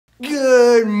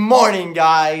Good morning,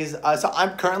 guys. So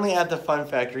I'm currently at the Fun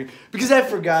Factory because I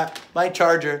forgot my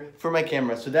charger for my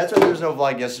camera. So that's why there was no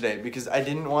vlog yesterday, because I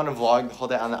didn't want to vlog the whole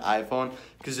day on the iPhone,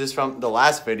 because just from the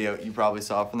last video you probably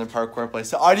saw from the parkour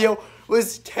place, the audio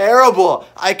was terrible.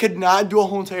 I could not do a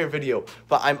whole entire video,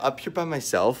 but I'm up here by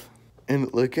myself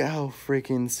and look at how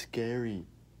freaking scary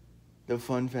the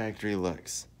Fun Factory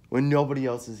looks when nobody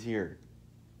else is here.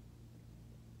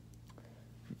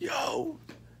 Yo.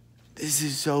 This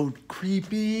is so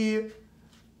creepy.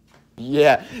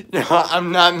 Yeah, no,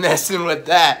 I'm not messing with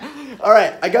that. All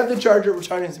right, I got the charger. We're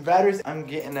charging some batteries. I'm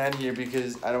getting out of here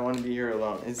because I don't want to be here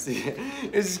alone. It's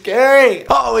scary.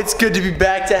 Oh, it's good to be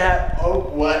back to have. Oh,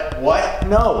 what?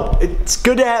 No, it's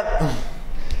good to have.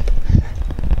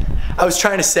 I was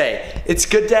trying to say it's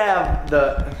good to have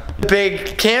the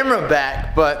big camera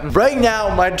back, but right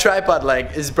now my tripod leg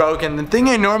is broken. The thing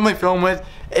I normally film with,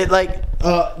 it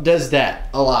does that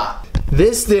a lot.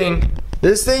 This thing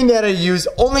that I use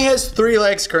only has 3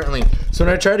 legs currently. So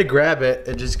when I try to grab it,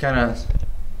 it just kind of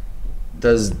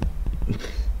does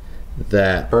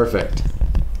that. Perfect.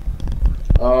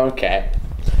 Okay.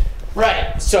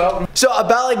 Right, so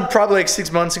about probably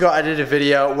 6 months ago, I did a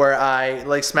video where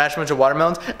I smashed a bunch of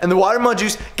watermelons, and the watermelon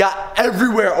juice got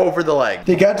everywhere over the leg.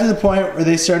 They got to the point where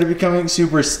they started becoming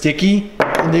super sticky,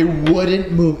 and they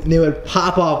wouldn't move, and they would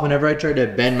pop off whenever I tried to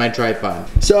bend my tripod.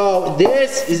 So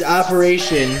this is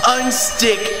Operation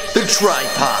Unstick the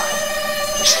Tripod.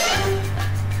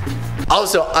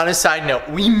 Also, on a side note,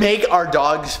 we make our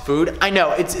dog's food. I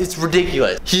know, it's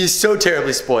ridiculous. He is so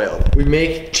terribly spoiled. We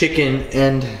make chicken,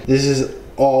 and this is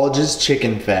all just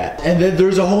chicken fat. And then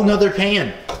there's a whole nother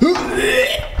pan.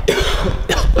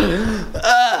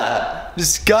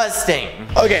 Disgusting.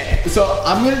 Okay, so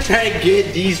I'm gonna try to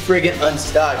get these friggin'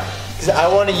 unstuck, because I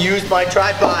want to use my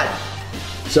tripod.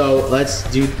 So let's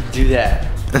do that.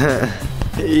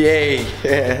 Yay.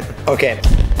 Okay,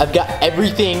 I've got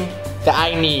everything that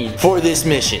I need for this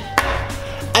mission.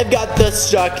 I've got the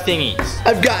stuck thingies.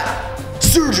 I've got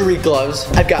surgery gloves.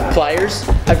 I've got pliers.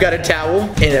 I've got a towel,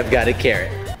 and I've got a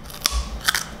carrot.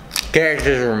 Carrots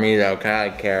is for me though, 'cause I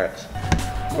like carrots.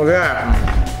 Okay.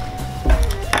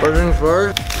 First things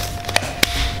first.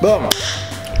 Boom.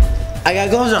 I got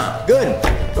gloves on. Good.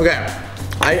 Okay.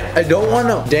 I don't want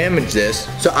to damage this,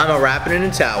 so I'm gonna wrap it in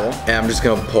a towel, and I'm just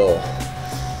gonna pull.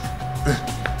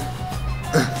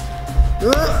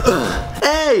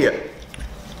 Hey!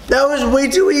 That was way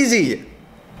too easy.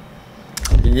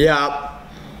 Yup.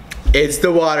 It's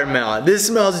the watermelon. This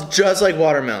smells just like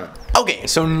watermelon. Okay,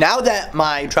 so now that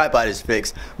my tripod is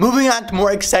fixed, moving on to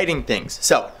more exciting things.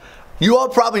 So, you all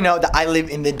probably know that I live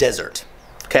in the desert.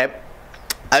 Okay?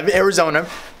 I live in Arizona.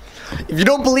 If you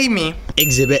don't believe me,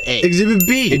 Exhibit A, Exhibit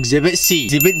B, Exhibit C,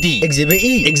 Exhibit D, Exhibit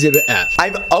E, Exhibit F.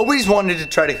 I've always wanted to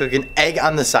try to cook an egg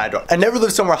on the sidewalk. I never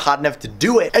lived somewhere hot enough to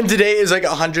do it. And today is like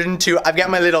 102. I've got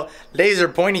my little laser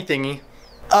pointy thingy.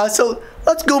 So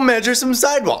let's go measure some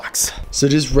sidewalks. So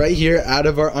just right here out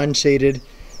of our unshaded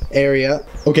area.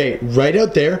 Okay, right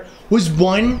out there was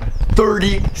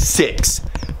 136.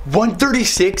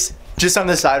 136 just on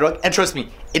the sidewalk. And trust me,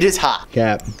 it is hot.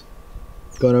 Cap.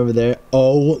 Going over there.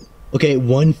 Oh. Okay,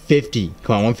 150.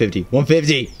 Come on, 150.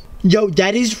 150. Yo,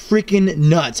 that is freaking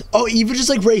nuts. Oh, even just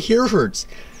like right here hurts.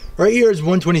 Right here is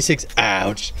 126.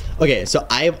 Ouch. Okay, so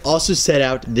I have also set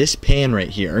out this pan right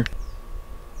here.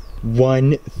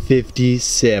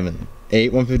 157.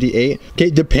 158. Okay,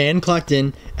 the pan clocked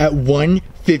in at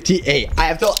 158. I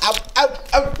have to.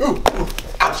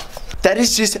 Ouch. That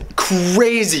is just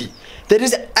crazy. That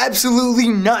is absolutely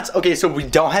nuts. Okay, so we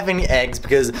don't have any eggs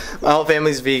because my whole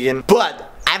family's vegan, but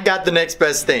I've got the next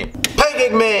best thing.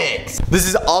 Pancake mix! This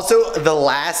is also the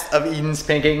last of Eden's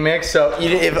pancake mix, so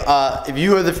Eden, if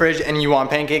you are the fridge and you want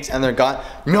pancakes and they're gone,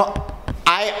 no,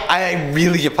 I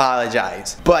really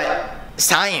apologize, but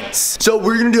science. So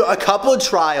we're gonna do a couple of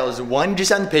trials, one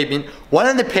just on the pavement, one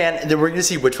on the pan, and then we're gonna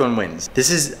see which one wins. This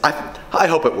is, I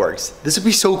hope it works. This would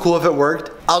be so cool if it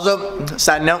worked. Also,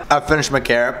 side note, I finished my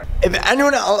carrot. If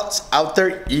anyone else out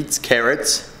there eats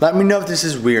carrots, let me know if this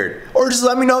is weird. Or just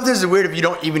let me know if this is weird if you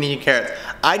don't even eat carrots.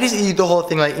 I just eat the whole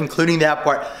thing, including that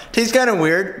part. Tastes kind of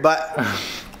weird, but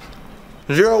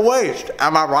zero waste,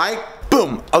 am I right?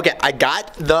 Boom. Okay, I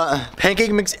got the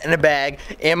pancake mix in a bag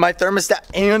and my thermostat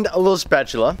and a little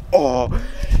spatula. Oh,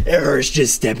 it hurts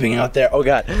just stepping out there. Oh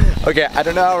God. Okay, I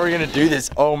don't know how we're gonna do this.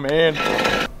 Oh man.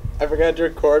 I forgot to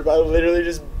record, but I literally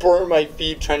just burned my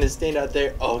feet trying to stand out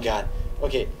there. Oh God.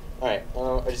 Okay, all right.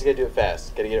 I just gotta do it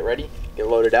fast. Gotta get it ready, get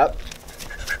loaded up.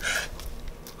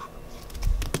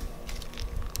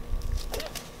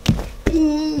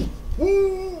 Ooh,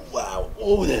 wow.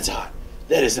 Oh, that's hot.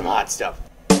 That is some hot stuff.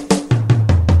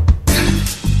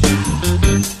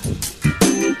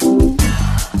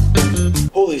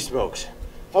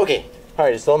 Okay, all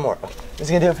right, just a little more. Just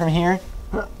gonna do it from here.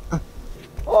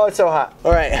 Oh, it's so hot.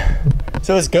 All right,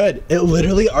 so it's good. It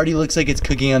literally already looks like it's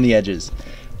cooking on the edges.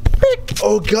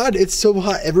 Oh God, it's so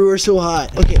hot. Everywhere's so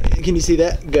hot. Okay, can you see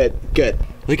that? Good, good.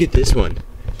 Look at this one.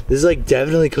 This is like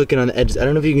definitely cooking on the edges. I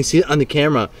don't know if you can see it on the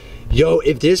camera. Yo,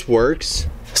 if this works.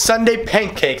 Sunday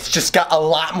pancakes just got a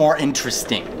lot more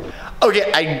interesting.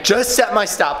 Okay, I just set my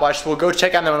stopwatch. We'll go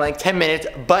check on them in like 10 minutes,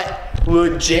 but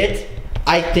legit,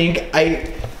 I think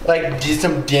I like did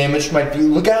some damage to my view.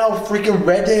 Look at how freaking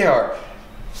red they are.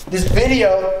 This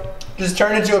video just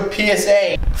turned into a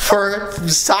PSA for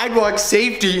sidewalk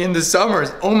safety in the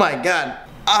summers. Oh my God.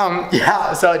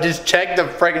 Yeah, so just check the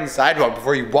friggin' sidewalk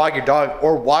before you walk your dog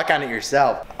or walk on it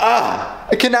yourself.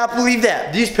 I cannot believe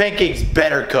that. These pancakes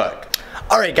better cook.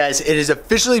 All right, guys, it has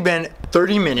officially been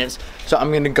 30 minutes, so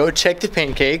I'm gonna go check the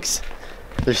pancakes.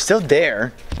 They're still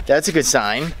there. That's a good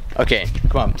sign. Okay,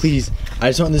 come on, please. I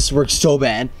just want this to work so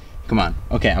bad. Come on.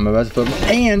 Okay, I'm about to flip them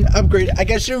and upgrade. I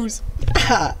got shoes.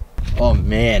 Oh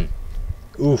man.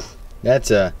 Oof. That's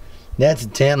a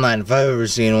tan line if I've ever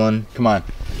seen one. Come on.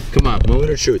 Come on. Moment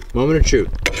of truth. Moment of truth.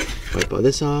 Wipe all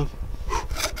this off.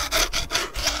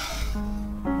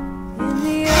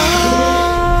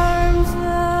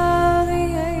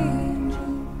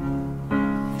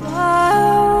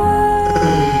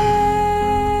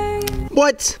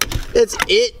 What? That's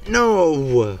it?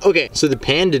 No. Okay, so the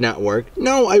pan did not work.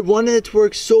 No, I wanted it to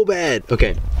work so bad.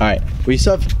 Okay, all right. We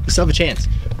still have a chance.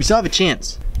 We still have a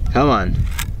chance. Come on.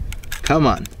 Come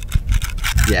on.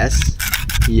 Yes.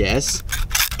 Yes.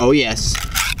 Oh, yes.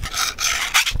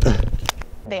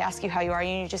 They ask you how you are,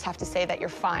 and you just have to say that you're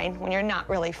fine when you're not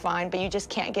really fine, but you just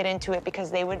can't get into it because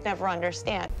they would never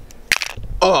understand.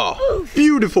 Oh,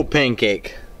 beautiful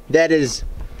pancake. That is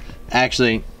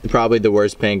actually probably the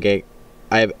worst pancake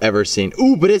I have ever seen.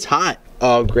 Ooh, but it's hot.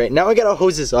 Oh, great. Now I gotta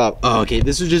hose this up. Oh, okay,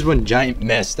 this was just one giant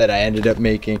mess that I ended up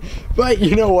making. But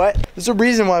you know what? There's a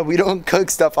reason why we don't cook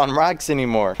stuff on rocks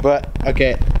anymore. But,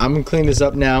 okay, I'm gonna clean this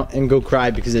up now and go cry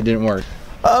because it didn't work.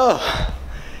 Oh,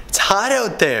 it's hot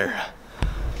out there.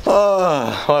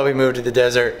 Oh, well, we moved to the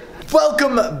desert.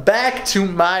 Welcome back to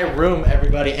my room,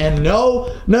 everybody. And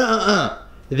no,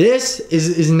 this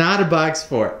is not a box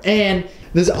fort. And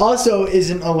this also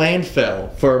isn't a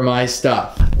landfill for my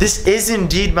stuff. This is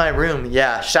indeed my room.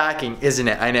 Yeah, shocking, isn't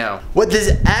it? I know. What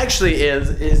this actually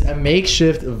is a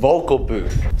makeshift vocal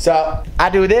booth. So I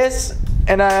do this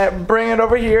and I bring it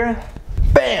over here.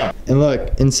 Bam! And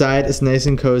look, inside it's nice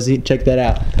and cozy. Check that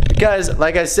out. Because,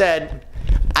 like I said,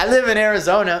 I live in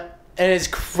Arizona and it's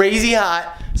crazy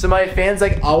hot. So my fan's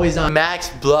like always on max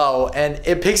blow and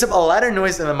it picks up a lot of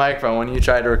noise in the microphone when you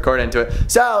try to record into it.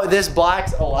 So this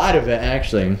blocks a lot of it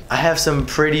actually. I have some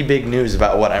pretty big news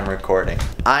about what I'm recording.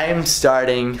 I'm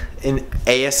starting an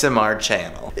ASMR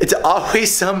channel. It's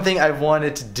always something I've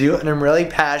wanted to do and I'm really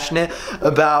passionate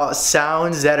about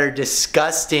sounds that are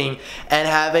disgusting and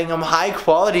having them high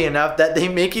quality enough that they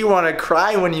make you want to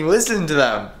cry when you listen to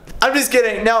them. I'm just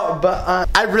kidding, no, but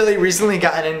I really recently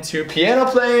gotten into piano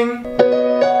playing.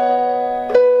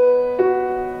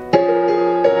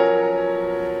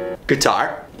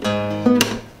 Guitar.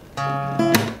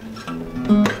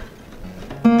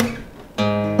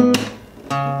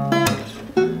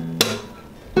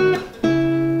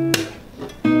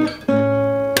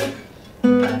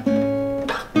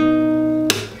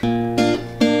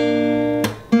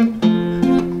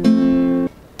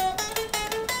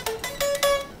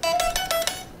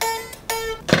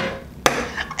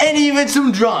 And even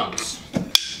some drums.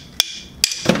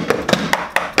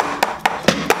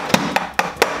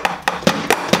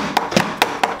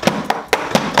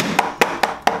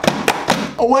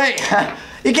 Oh wait,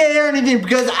 you can't hear anything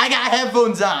because I got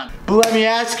headphones on. But let me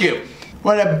ask you,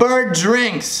 when a bird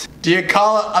drinks, do you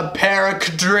call it a parrot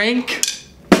drink?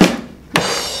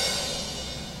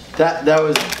 That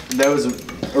was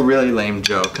a really lame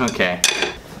joke. Okay.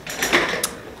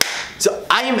 So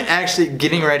I am actually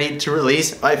getting ready to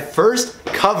release my first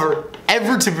cover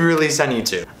ever to be released on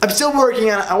YouTube. I'm still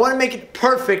working on it. I want to make it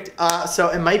perfect, so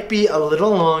it might be a little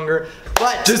longer,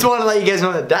 but just want to let you guys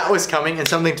know that that was coming and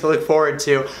something to look forward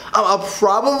to. I'll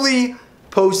probably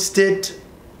post it.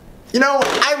 You know,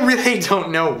 I really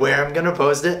don't know where I'm gonna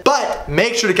post it, but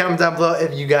make sure to comment down below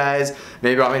if you guys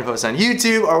maybe want me to post it on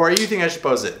YouTube or where you think I should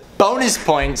post it. Bonus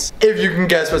points if you can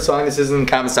guess what song this is in the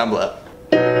comments down below.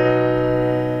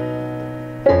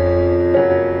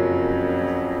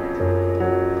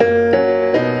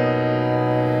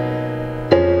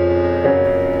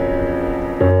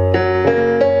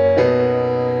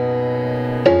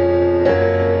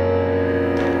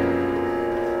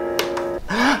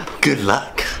 Good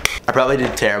luck. I probably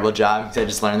did a terrible job because I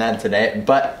just learned that today.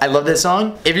 But I love this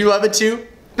song. If you love it too,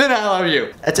 then I love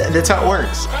you. That's how it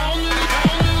works.